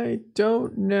 I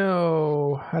don't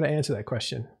know how to answer that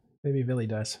question. Maybe Vily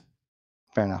does.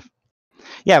 Fair enough.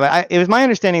 Yeah, but it was my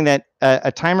understanding that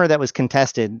a timer that was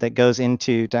contested that goes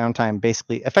into downtime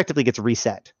basically effectively gets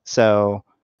reset. So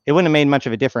it wouldn't have made much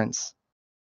of a difference.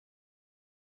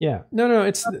 Yeah, no,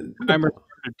 it's the timer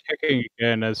started ticking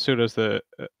again as soon as the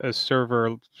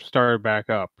server started back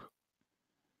up.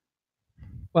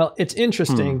 Well, it's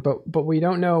interesting, but we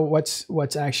don't know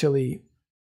what's actually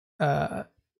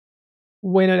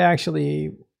when it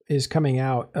actually is coming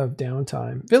out of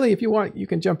downtime. Vily, if you want, you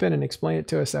can jump in and explain it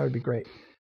to us. That would be great.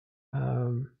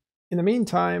 In the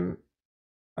meantime,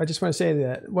 I just want to say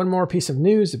that one more piece of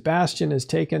news: Bastion has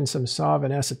taken some Sov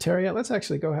and Esoteria. Let's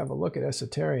actually go have a look at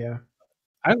Esoteria.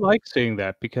 I like seeing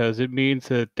that because it means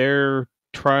that they're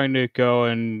trying to go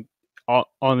and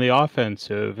on the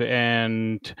offensive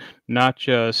and not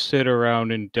just sit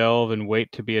around and delve and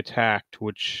wait to be attacked,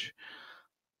 which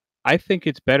I think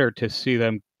it's better to see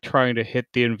them trying to hit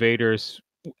the invaders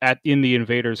in the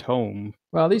invaders' home.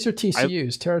 Well, these are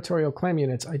TCUs, territorial claim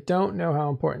units. I don't know how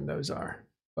important those are,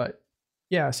 but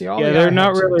yeah, see, all they're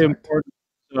not really important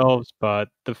themselves, but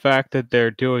the fact that they're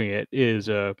doing it is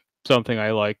something I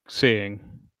like seeing.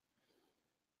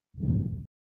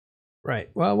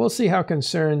 Right. Well, we'll see how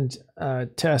concerned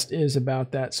Test is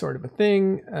about that sort of a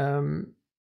thing.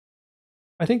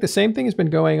 I think the same thing has been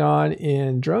going on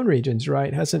in drone regions,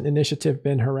 right? Hasn't Initiative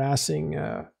been harassing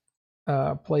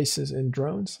places in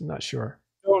drones? I'm not sure.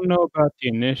 I don't know about the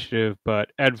Initiative,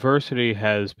 but Adversity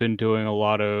has been doing a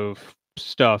lot of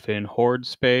stuff in Horde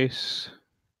space.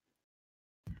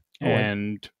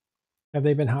 And have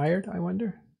they been hired, I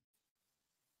wonder?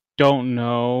 Don't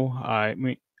know. I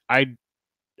mean, I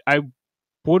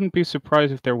wouldn't be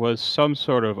surprised if there was some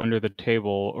sort of under the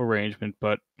table arrangement,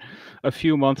 but a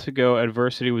few months ago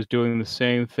Adversity was doing the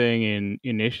same thing in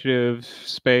Initiative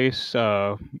space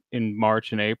in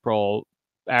March and April,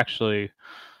 actually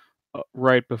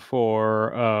right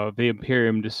before the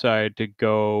Imperium decided to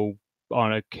go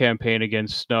on a campaign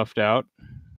against Snuffed Out.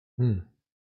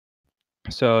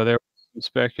 So there was some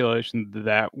speculation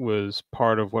that was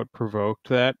part of what provoked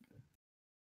that.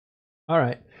 All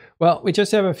right. Well, we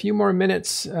just have a few more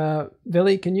minutes.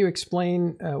 Vily, can you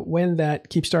explain when that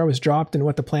Keepstar was dropped and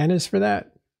what the plan is for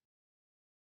that?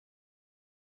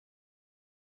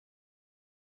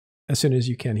 As soon as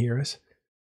you can hear us.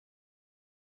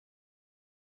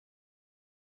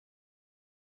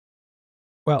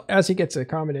 Well, as he gets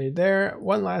accommodated there,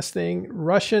 one last thing.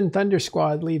 Russian Thunder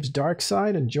Squad leaves Dark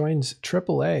Side and joins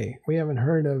AAA. We haven't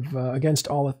heard of Against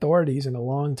All Authorities in a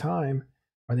long time.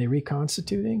 Are they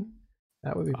reconstituting?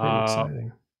 That would be pretty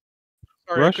exciting.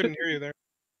 Sorry, I couldn't hear you there.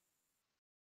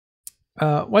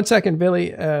 1 second,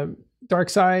 Vily. Dark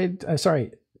Side,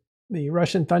 the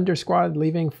Russian Thunder Squad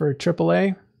leaving for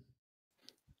AAA?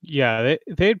 Yeah,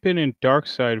 they'd been in Dark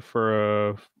Side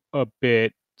for a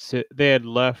bit. They had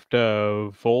left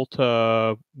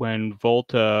Volta when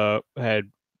Volta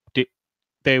had...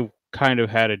 they kind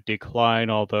of had a decline,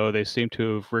 although they seem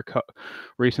to have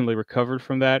recently recovered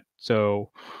from that. So,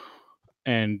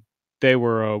 and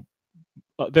they're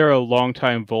a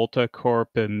longtime Volta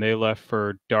Corp, and they left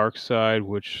for Darkside,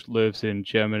 which lives in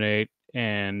Geminate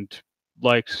and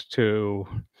likes to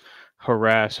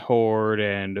harass Horde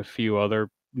and a few other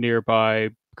nearby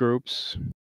groups.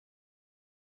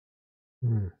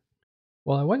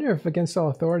 Well, I wonder if Against All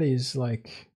Authorities, looks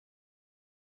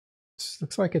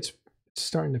like it's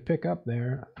starting to pick up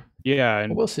there. Yeah,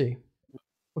 and we'll see.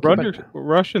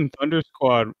 Russian Thunder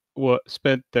Squad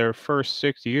spent their first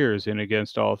 6 years in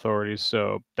Against All Authorities,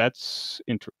 so that's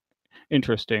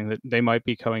interesting that they might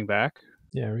be coming back.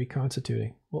 Yeah,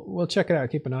 reconstituting. We'll check it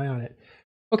out. Keep an eye on it.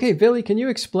 Okay, Vily, can you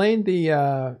explain the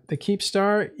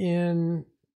Keepstar in,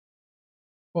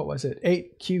 what was it,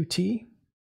 8QT?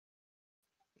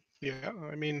 Yeah,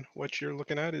 I mean, what you're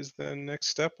looking at is the next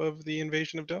step of the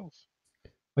invasion of Delve.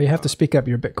 Well, you have to speak up.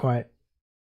 You're a bit quiet.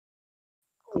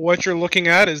 What you're looking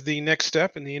at is the next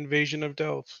step in the invasion of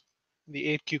Delve.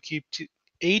 The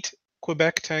 8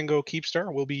 Quebec Tango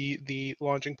Keepstar will be the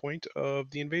launching point of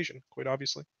the invasion, quite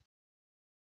obviously.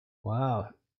 Wow.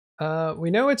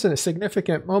 We know it's a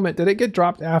significant moment. Did it get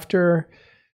dropped after?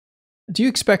 Do you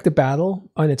expect a battle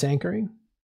on its anchoring?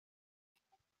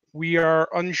 We are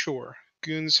unsure.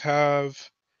 Goons have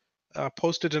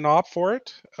posted an op for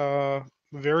it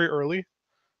very early,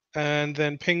 and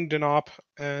then pinged an op,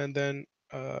 and then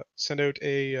sent out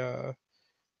a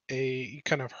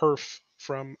kind of herf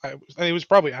from. It was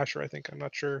probably Asher, I think. I'm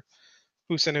not sure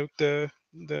who sent out the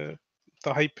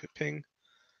hype ping,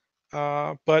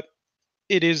 but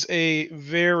it is a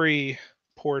very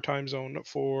poor time zone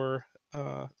for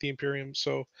the Imperium,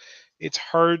 so it's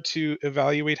hard to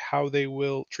evaluate how they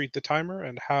will treat the timer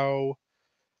and how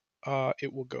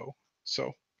it will go.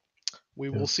 So we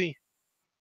will see.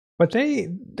 But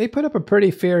they put up a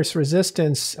pretty fierce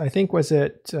resistance. I think, was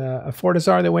it a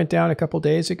Fortizar that went down a couple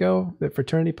days ago that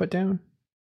Fraternity put down?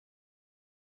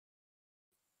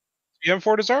 You have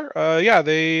Fortizar? Yeah,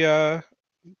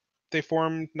 they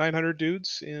formed 900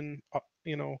 dudes in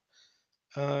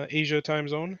Asia time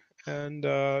zone and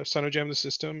Sinojam the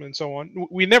system and so on.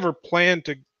 We never planned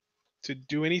to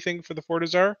do anything for the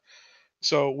Fortizar,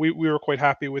 so we were quite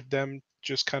happy with them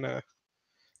just kind of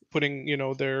putting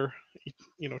their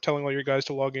telling all your guys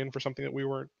to log in for something that we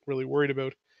weren't really worried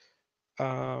about.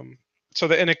 So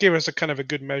that, and it gave us a kind of a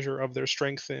good measure of their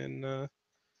strength in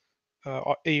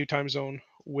AU time zone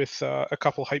with a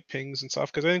couple hype pings and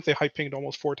stuff, because I think they hype pinged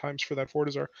almost 4 times for that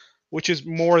Fortizar, which is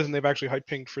more than they've actually hype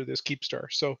pinged for this Keepstar.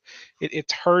 So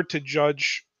it's hard to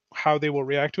judge how they will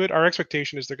react to it. Our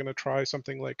expectation is they're going to try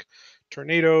something like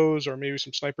tornadoes or maybe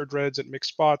some sniper dreads at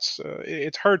mixed spots.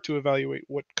 It's hard to evaluate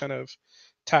what kind of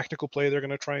tactical play they're going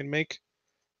to try and make.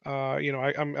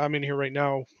 I'm in here right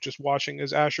now just watching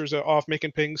as Asher's off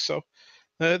making pings, so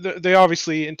they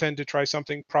obviously intend to try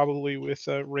something probably with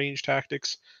range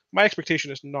tactics. My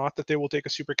expectation is not that they will take a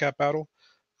super cap battle.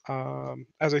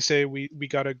 As I say, we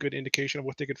got a good indication of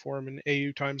what they could form in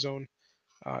AU time zone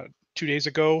 2 days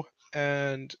ago,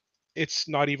 and it's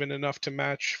not even enough to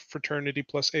match Fraternity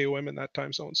plus AOM in that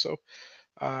time zone. So,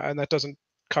 and that doesn't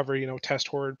cover test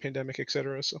horde, pandemic,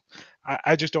 etc. So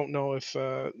I just don't know if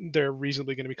they're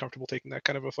reasonably going to be comfortable taking that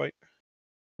kind of a fight.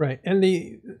 Right, and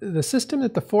the system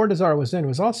that the Fortizar was in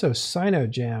was also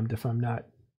Sinojammed, if I'm not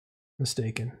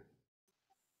mistaken.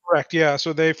 Correct. Yeah.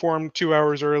 So they formed 2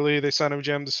 hours early. They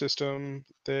Sinojammed the system.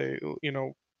 They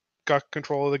got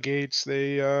control of the gates.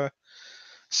 They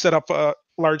set up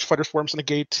large fighter swarms in the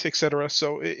gate, etc.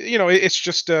 So it's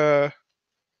just a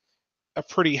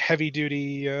pretty heavy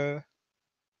duty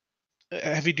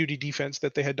defense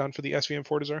that they had done for the SVM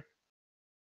Fortizar.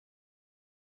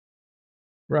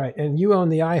 Right, and you own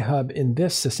the iHub in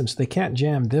this system, so they can't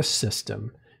jam this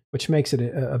system, which makes it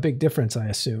a big difference, I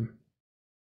assume.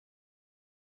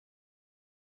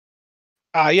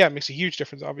 Yeah, it makes a huge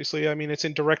difference, obviously. I mean, it's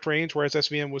in direct range, whereas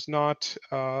SVM was not.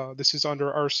 This is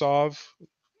under RSOV.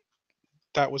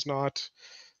 That was not.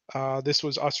 This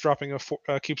was us dropping a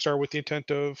Keepstar with the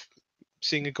intent of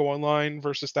seeing it go online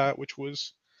versus that, which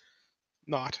was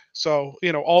not. So,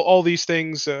 all these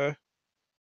things,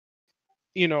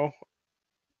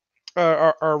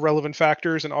 are relevant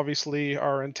factors, and obviously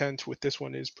our intent with this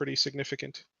one is pretty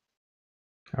significant.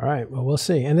 All right, well, we'll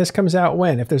see. And this comes out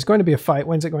when? If there's going to be a fight,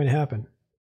 when's it going to happen?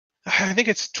 I think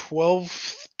it's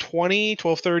 12:20,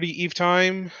 12:30 Eve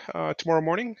time tomorrow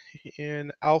morning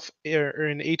in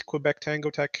 8 Quebec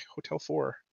Tango Tech Hotel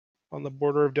 4 on the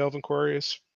border of Delve and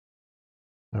Quarrius.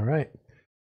 All right.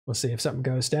 We'll see if something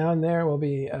goes down there. We'll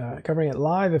be covering it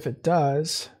live if it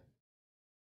does.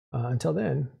 Until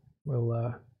then,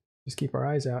 we'll just keep our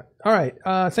eyes out. All right.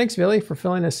 Thanks, Vily, for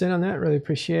filling us in on that. Really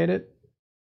appreciate it.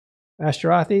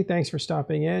 Ashterothi, thanks for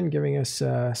stopping in, giving us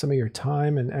some of your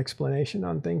time and explanation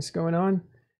on things going on.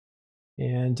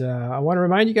 And I want to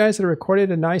remind you guys that I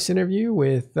recorded a nice interview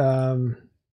with Andrew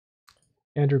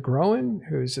Groen,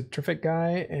 who's a terrific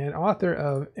guy and author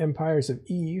of Empires of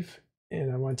Eve.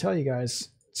 And I want to tell you guys,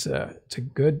 it's a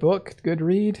good book, good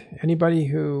read. Anybody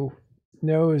who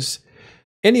knows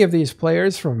any of these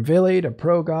players, from Vily to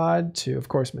Pro God to, of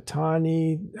course,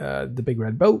 Matani, the Big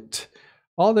Red Boat,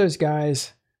 all those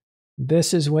guys,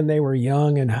 this is when they were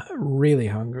young and really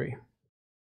hungry.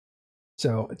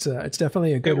 So it's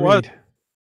definitely a good read.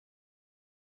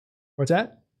 What's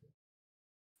that?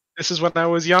 This is when I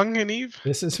was young in Eve?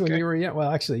 This is when you were young.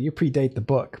 Well, actually, you predate the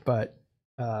book, but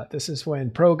this is when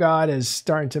Pro God is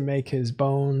starting to make his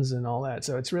bones and all that.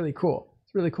 So it's really cool.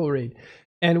 It's a really cool read.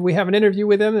 And we have an interview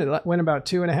with him that went about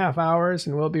 2.5 hours,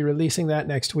 and we'll be releasing that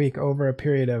next week over a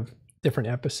period of different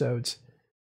episodes.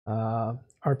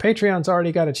 Our Patreon's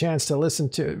already got a chance to listen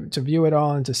to view it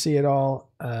all and to see it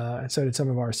all. And so did some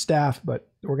of our staff, but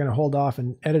we're going to hold off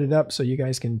and edit it up so you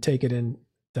guys can take it in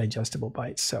digestible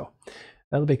bites. So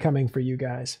that'll be coming for you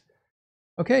guys.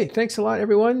 Okay, thanks a lot,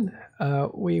 everyone.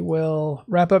 We will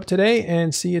wrap up today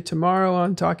and see you tomorrow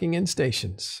on Talking in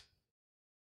Stations.